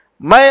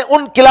میں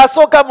ان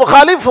کلاسوں کا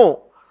مخالف ہوں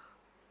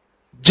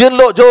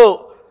جو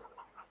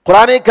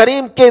قرآن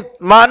کریم کے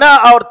معنی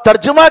اور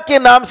ترجمہ کے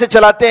نام سے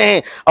چلاتے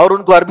ہیں اور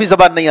ان کو عربی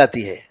زبان نہیں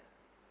آتی ہے.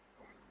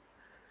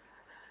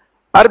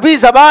 عربی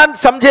زبان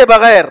سمجھے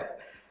بغیر،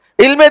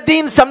 علم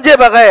دین سمجھے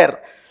بغیر،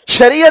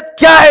 شریعت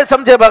کیا ہے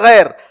سمجھے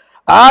بغیر،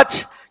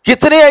 آج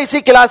کتنے ایسی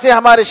کلاسیں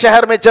ہمارے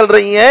شہر میں چل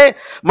رہی ہیں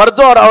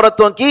مردوں اور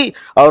عورتوں کی،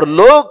 اور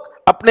لوگ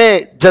اپنے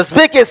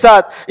جذبے کے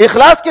ساتھ،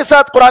 اخلاص کے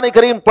ساتھ قرآن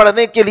کریم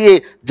پڑھنے کے لیے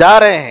جا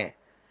رہے ہیں.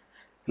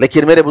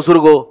 لیکن میرے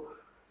بزرگوں،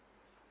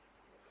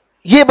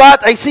 یہ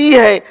بات ایسی ہی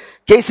ہے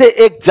کہ اسے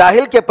ایک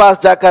جاہل کے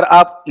پاس جا کر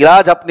آپ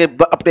علاج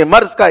اپنے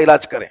مرض کا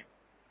علاج کریں،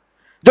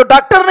 جو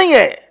ڈاکٹر نہیں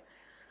ہے،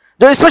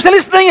 جو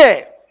اسپیشلسٹ نہیں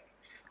ہے.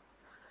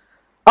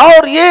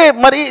 اور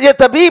یہ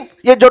طبیب،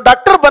 یہ جو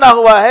ڈاکٹر بنا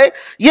ہوا ہے،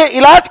 یہ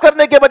علاج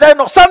کرنے کے بجائے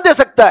نقصان دے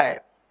سکتا ہے.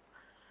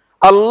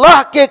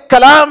 اللہ کے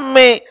کلام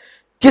میں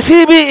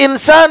کسی بھی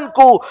انسان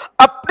کو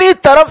اپنی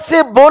طرف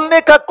سے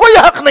بولنے کا کوئی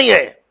حق نہیں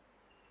ہے.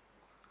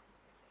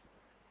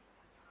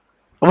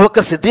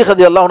 ابوبکر صدیق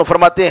رضی اللہ عنہ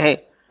فرماتے ہیں،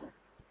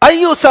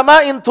 ایو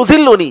سماء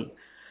تذلنی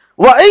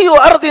و ایو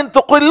ارض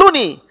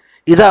تقلنی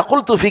اذا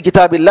قلت فی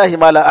کتاب اللہ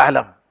ما لا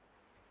اعلم.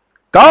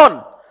 کون؟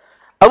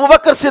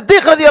 ابوبکر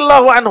صدیق رضی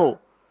اللہ عنہ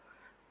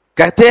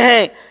کہتے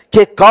ہیں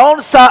کہ کون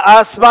سا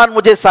آسمان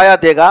مجھے سایہ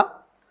دے گا،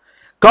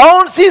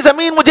 کون سی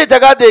زمین مجھے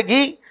جگہ دے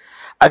گی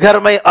اگر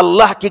میں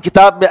اللہ کی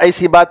کتاب میں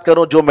ایسی بات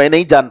کروں جو میں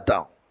نہیں جانتا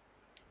ہوں.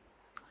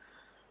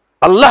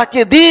 اللہ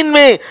کے دین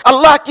میں،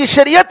 اللہ کی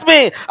شریعت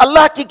میں،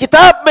 اللہ کی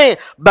کتاب میں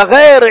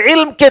بغیر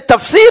علم کے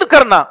تفسیر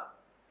کرنا،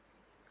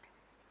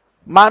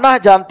 معنی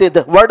جانتے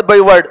تھے ورڈ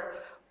بائی ورڈ،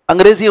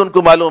 انگریزی ان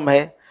کو معلوم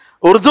ہے،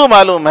 اردو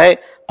معلوم ہے،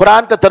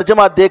 قرآن کا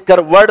ترجمہ دیکھ کر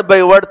ورڈ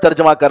بائی ورڈ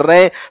ترجمہ کر رہے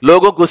ہیں،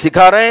 لوگوں کو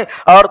سکھا رہے ہیں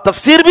اور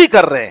تفسیر بھی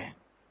کر رہے ہیں.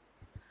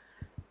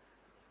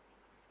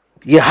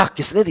 یہ حق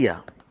کس نے دیا؟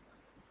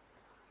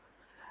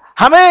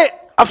 ہمیں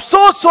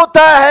افسوس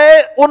ہوتا ہے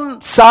ان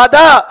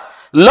سادہ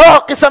لوح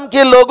قسم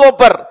کے لوگوں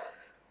پر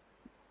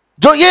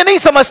جو یہ نہیں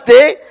سمجھتے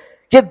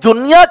کہ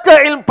دنیا کا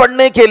علم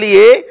پڑھنے کے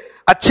لیے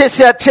اچھے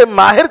سے اچھے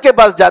ماہر کے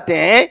پاس جاتے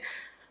ہیں،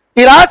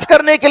 علاج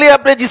کرنے کے لیے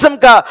اپنے جسم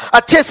کا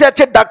اچھے سے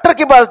اچھے ڈاکٹر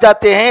کے پاس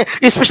جاتے ہیں،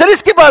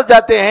 اسپیشلسٹ کے پاس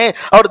جاتے ہیں،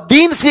 اور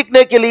دین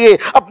سیکھنے کے لیے،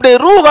 اپنے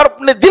روح اور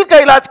اپنے دل کا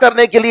علاج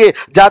کرنے کے لیے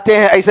جاتے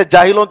ہیں ایسے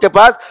جاہلوں کے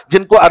پاس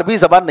جن کو عربی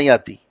زبان نہیں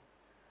آتی،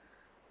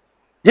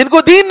 جن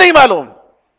کو دین نہیں معلوم.